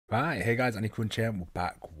Right, hey guys, AniCrunch here, and we're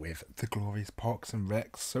back with the glorious Parks and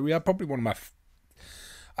Recs. So we had probably one of my,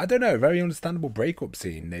 I don't know, very understandable breakup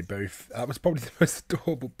scene. They both, that was probably the most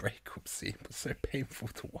adorable breakup scene, but so painful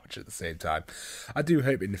to watch at the same time. I do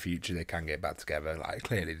hope in the future they can get back together. Like,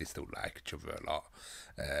 clearly they still like each other a lot.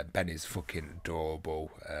 Benny's fucking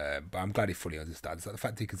adorable, but I'm glad he fully understands. Like, the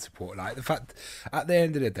fact he can support, like, the fact, at the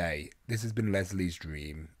end of the day, this has been Leslie's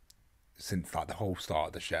dream since, like, the whole start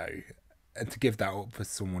of the show. And to give that up for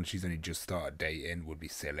someone she's only just started dating would be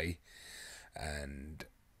silly. And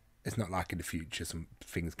it's not like in the future some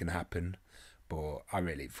things can happen. But I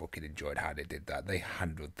really fucking enjoyed how they did that. They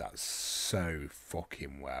handled that so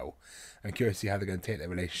fucking well. I'm curious to see how they're going to take their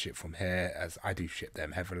relationship from here, as I do ship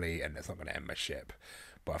them heavily, and it's not going to end my ship.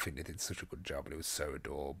 But I think they did such a good job, and it was so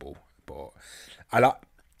adorable. But I like...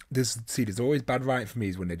 there's always bad writing for me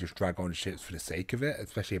is when they just drag on ships for the sake of it,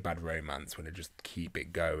 especially a bad romance when they just keep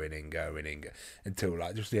it going and going and until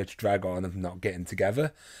like just they have to drag on of not getting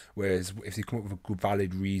together. Whereas if they come up with a good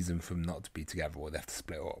valid reason for them not to be together or they have to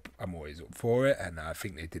split up, I'm always up for it, and I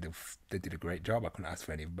think they did a great job. I couldn't ask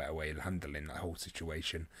for any better way of handling that whole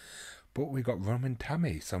situation. But we got Rom and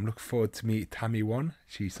Tammy, so I'm looking forward to meet Tammy 1.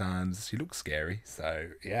 She looks scary, so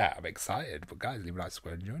yeah, I'm excited. But guys, leave a like,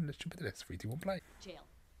 subscribe, and join. Let's jump into this. 3, 2, 1, play. Jail.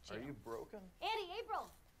 Are you broken? Andy, April!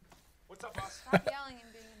 What's up, boss? Stop yelling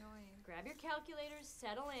and being annoying. Grab your calculators,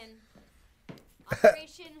 settle in.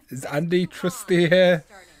 Operation Is Andy Trusty here?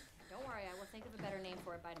 starting. Don't worry, I will think of a better name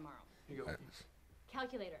for it by tomorrow. Here you go.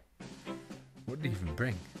 Calculator. What did he even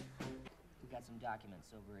bring? We got some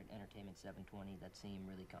documents over at Entertainment 720 that seem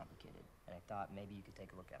really complicated, and I thought maybe you could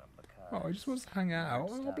take a look at them because... Oh, he just wants to hang out.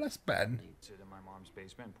 Oh, bless Ben. Sit in my mom's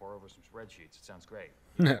basement and pour over some spreadsheets. It sounds great.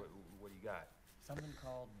 What do you got? Something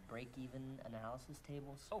called break-even analysis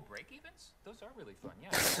tables. Oh, break-evens? Those are really fun, yeah.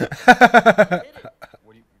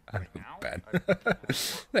 What do you... I Right know now? Ben.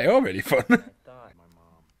 They are really fun. I thought My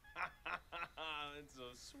mom. That's so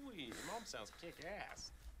sweet. Your mom sounds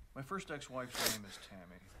kick-ass. My first ex-wife's name is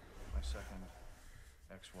Tammy. My second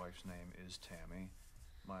ex-wife's name is Tammy.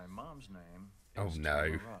 My mom's name is no.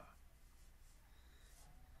 Tamara.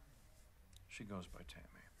 She goes by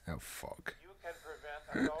Tammy. Oh, fuck. You can prevent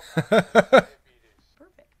adult diabetes.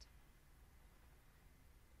 perfect.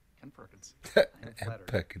 Ken Perkins.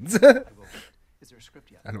 Perkins. Is there a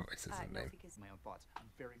script yet? I know what his name. Because my own thoughts. I'm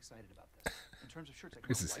very excited about this. In terms of shirts, I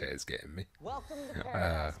Chris's hair is getting me. Welcome to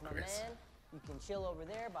paradise, my Chris. man. You can chill over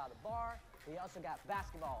there by the bar. We also got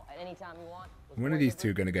basketball at any time you want. When are these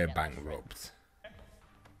two going to go bankrupt?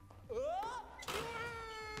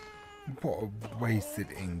 What a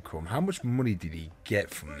wasted income. How much money did he get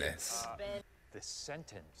from this? The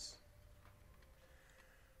sentence.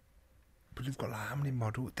 But they've got like how many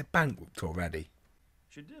models? They're bankrupt already.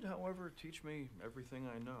 She did, however, teach me everything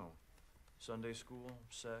I know. Sunday school,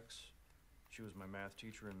 sex. She was my math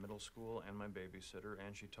teacher in middle school and my babysitter,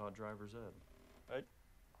 and she taught driver's ed.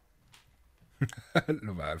 I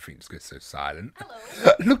love how everything just goes so silent.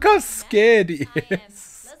 Hello. Look how scared he I am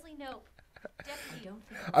is. Leslie Nope. Deputy, don't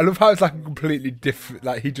think I love how it's like a completely different,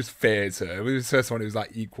 like he just fears her. With his first one, it was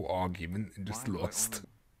like equal argument and just Why do I lost.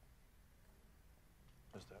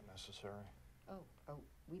 Is that necessary? Oh, are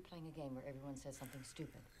we playing a game where everyone says something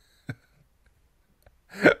stupid?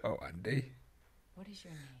 Oh, Andy. What is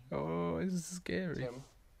your name? Oh, this is scary. Tim.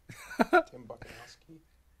 Tim Buckowski.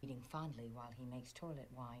 Eating fondly while he makes toilet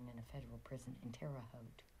wine in a federal prison in Terre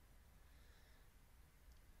Haute.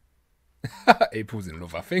 April's in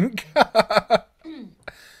love, I think.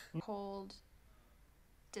 Cold,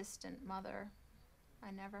 distant mother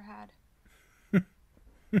I never had.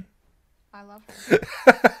 I love her.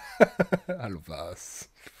 I love those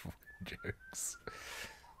fucking jokes.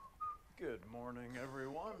 Good morning,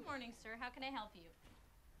 everyone. Good morning, sir. How can I help you?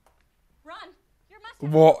 Run! Your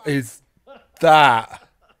mustache. What is that?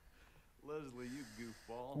 Leslie, you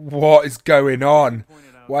goofball. What is going on?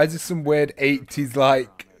 Why is this some weird 80s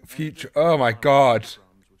like future? Oh my god.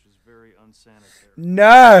 Which is very unsanitary.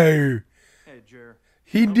 No! Hey, Jer.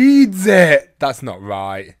 He needs it! That's not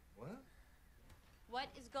right. What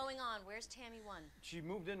is going on? Where's Tammy 1? She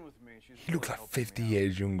moved in with me. She's He looks really like helping 50 me out.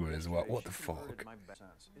 years younger as well. What the She converted fuck? my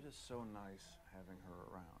sense. It is so nice having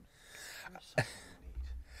her around. Here's something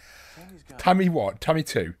neat. Tammy's got Tammy what? Tammy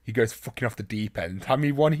 2. He goes fucking off the deep end.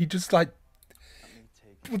 Tammy 1, he just like... me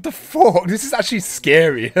take What the fuck? This is actually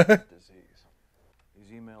scarier. disease.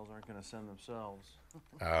 These emails aren't going to send themselves.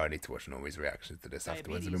 Oh, I need to watch Normie's reactions to this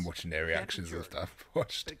afterwards. I've been watching their reactions and stuff.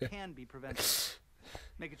 Watched But it. it can be prevented.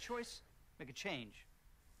 Make a choice, make a change,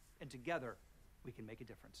 and together we can make a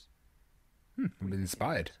difference. I've been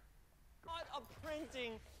inspired. Not a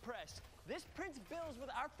printing press. This prints bills with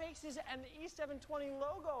our faces and the E720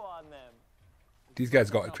 logo on them. These guys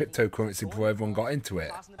got a cryptocurrency before everyone got into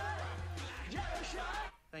it.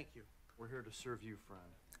 Thank you. We're here to serve you, friend.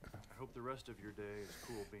 I hope the rest of your day is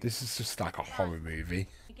cool beans. This is just like a horror movie.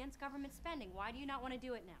 Against government spending. Why do you not want to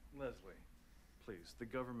do it now? Leslie, please, the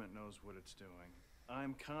government knows what it's doing.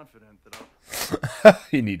 I'm confident that I'll...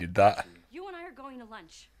 He needed that. You and I are going to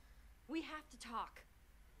lunch. We have to talk.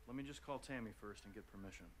 Let me just call Tammy first and get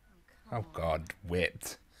permission. Oh God,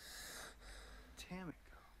 whipped. Tammy,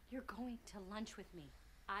 go. You're going to lunch with me.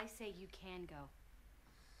 I say you can go.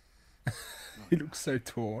 He looks so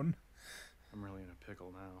torn. I'm really in a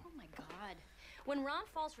pickle now. Oh my God. When Ron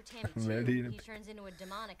falls for Tammy I'm too, really in a he turns into a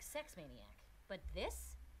demonic sex maniac. But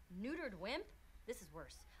this? Neutered wimp? This is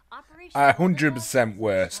worse. Operation 100%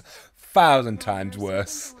 worse. 1,000 times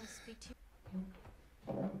worse.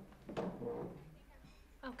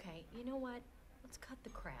 Okay, you know what? Let's cut the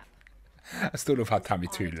crap. I still love how Tammy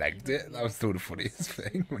 2 legged it. That was still the funniest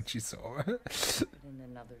thing when she saw it. And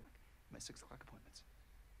another. My 6 o'clock appointments.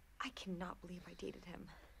 I cannot believe I dated him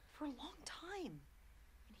for a long time.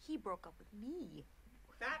 And he broke up with me.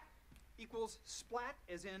 That equals splat,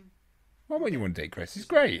 as in. Why won't you want to date Chris? He's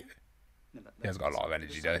great. No, He has got a lot of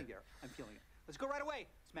energy, there's though. something there. I'm feeling it. Let's go right away.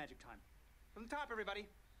 It's magic time. From the top, everybody.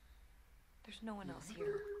 There's no one else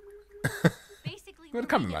here. Basically, Well, we're the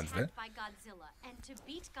being cameraman's there. attacked by Godzilla, and to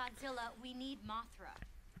beat Godzilla, we need Mothra.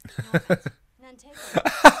 No offense. None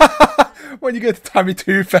taken. When you go to Tammy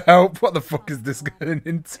 2 for help, what the fuck is this going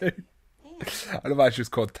into? I love how she's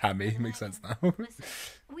called Tammy. Makes sense now. Listen,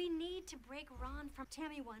 we need to break Ron from...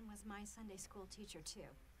 Tammy 1 was my Sunday school teacher, too.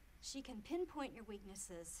 She can pinpoint your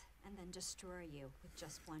weaknesses and then destroy you with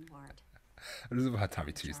just one word. I love how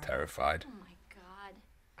Tammy 2 is terrified. Oh my God.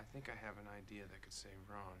 I think I have an idea that could save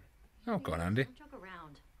Ron. Oh, go on, Andy. Don't joke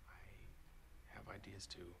around. I have ideas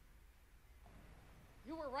too.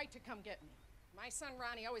 You were right to come get me. My son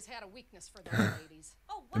Ronnie always had a weakness for those ladies.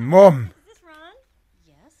 Oh, wow. Mom. Is this Ron?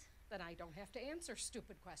 Yes. Then I don't have to answer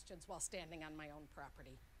stupid questions while standing on my own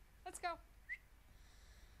property. Let's go.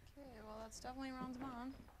 Okay, well, that's definitely Ron's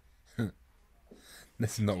mom.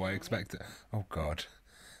 This is not what I expected. Oh, God.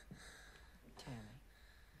 Tammy.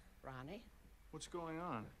 Ronnie? What's going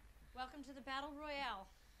on? Welcome to the Battle Royale.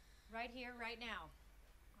 Right here, right now.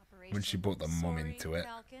 Operation When she brought the mum Soaring into it.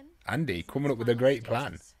 Falcon. Andy, coming up with a great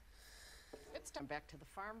plan. It's time back to the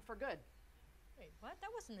farm for good. Wait, what?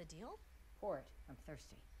 That wasn't the deal. Pour it. I'm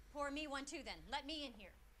thirsty. Pour me one too, then. Let me in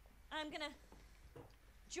here. I'm gonna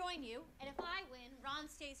join you, and if I win, Ron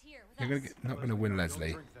stays here with You're us. not gonna win, Don't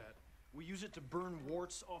Leslie. drink that. We use it to burn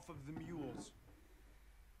warts off of the mules.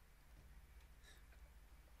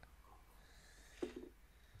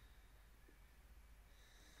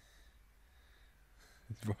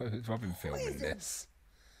 Is Robin filming this?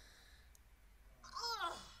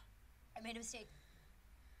 Oh, I made a mistake.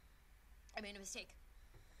 I made a mistake.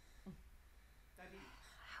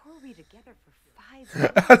 How are we together for 5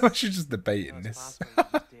 minutes? I thought she was just debating this.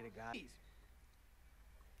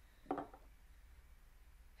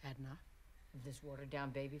 Edna, this watered down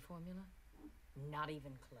baby formula? Not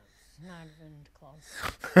even close. Not even close.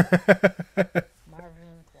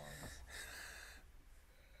 Marvin close.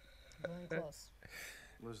 Going close.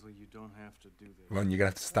 Leslie, you don't have to do this. Ron, you're gonna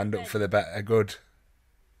have to stand up for the better good.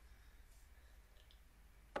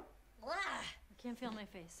 I can't feel my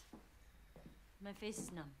face. My face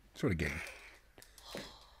is numb. It's really game.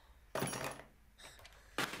 I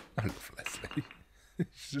love Leslie.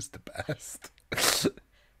 She's just the best.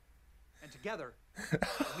 And together,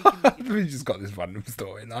 we can make it. We just got this random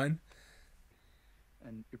storyline.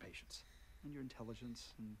 And your patience, and your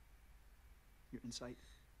intelligence, and your insight.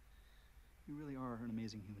 You really are an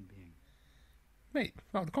amazing human being. Mate,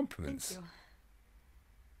 well, the compliments. Thank you.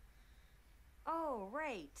 Oh,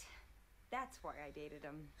 right. That's why I dated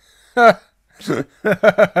him. Hey,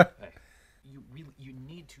 you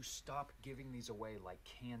need to stop giving these away like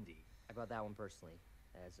candy. I got that one personally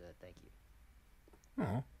as a thank you.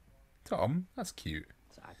 Oh, Tom, that's cute.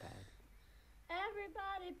 It's an iPad.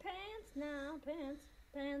 Everybody pants now, pants,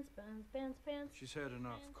 pants, pants, pants, pants. She's had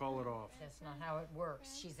enough. Call it off. That's not how it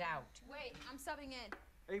works. She's out. Wait, I'm subbing in.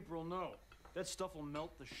 April, no. That stuff will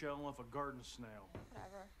melt the shell off a garden snail.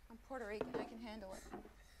 Whatever. I'm Puerto Rican. I can handle it.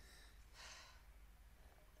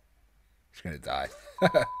 She's gonna die.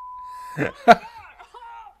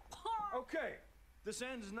 Okay, this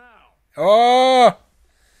ends now. Oh!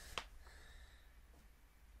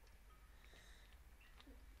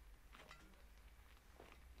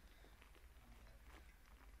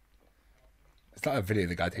 It's like a video of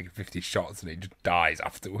the guy taking 50 shots and he just dies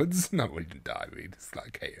afterwards. Not really didn't die, but he just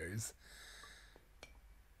like KOs.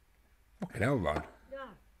 Fucking hell, Ron.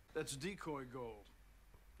 That's decoy gold.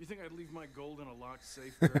 You think I'd leave my gold in a locked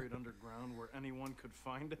safe buried underground where anyone could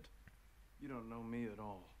find it? You don't know me at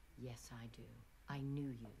all. Yes, I do. I knew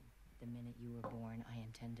you. The minute you were born, I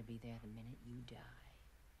intend to be there the minute you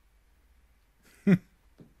die.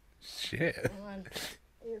 Shit. Ron,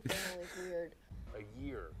 your family's weird. A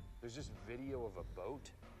year. There's just video of a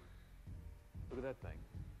boat? Look at that thing.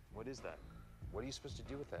 What is that? What are you supposed to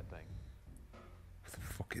do with that thing? What the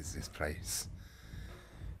fuck is this place?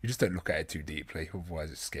 You just don't look at it too deeply, otherwise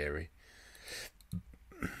it's scary.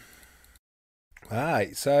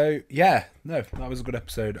 Alright, so yeah, no, that was a good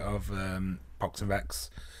episode of Pox and Vex.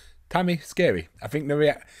 Tammy, scary. I think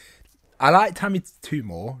I like Tammy 2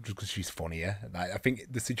 more, just because she's funnier. Like, I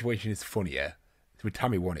think the situation is funnier. With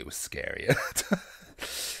Tammy 1, it was scarier.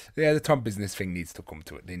 Yeah, the Tom business thing needs to come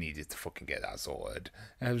to it. They needed to fucking get that sorted.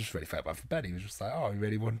 And I was just really felt bad for Ben. He was just like, oh, he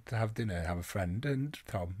really wanted to have dinner and have a friend and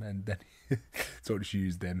Tom. And then sort of just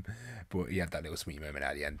used him. But he had that little sweet moment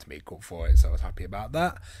at the end to make up for it. So I was happy about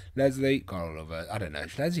that. Leslie, gotta love her. I don't know.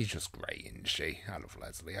 Leslie's just great, isn't she? I love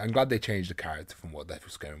Leslie. I'm glad they changed the character from what they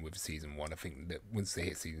was going with season 1. I think that once they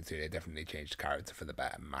hit season 2, they definitely changed the character for the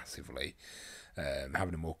better massively.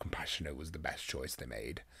 Having a more compassionate was the best choice they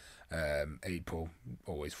made. April,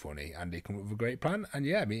 always funny, and they come up with a great plan. And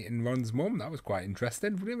yeah, meeting Ron's mum, that was quite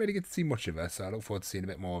interesting. We didn't really get to see much of her, so I look forward to seeing a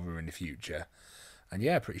bit more of her in the future. And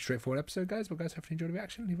yeah, pretty straightforward episode, guys. Well, guys, hopefully you enjoyed the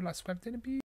reaction. Leave a like, subscribe, and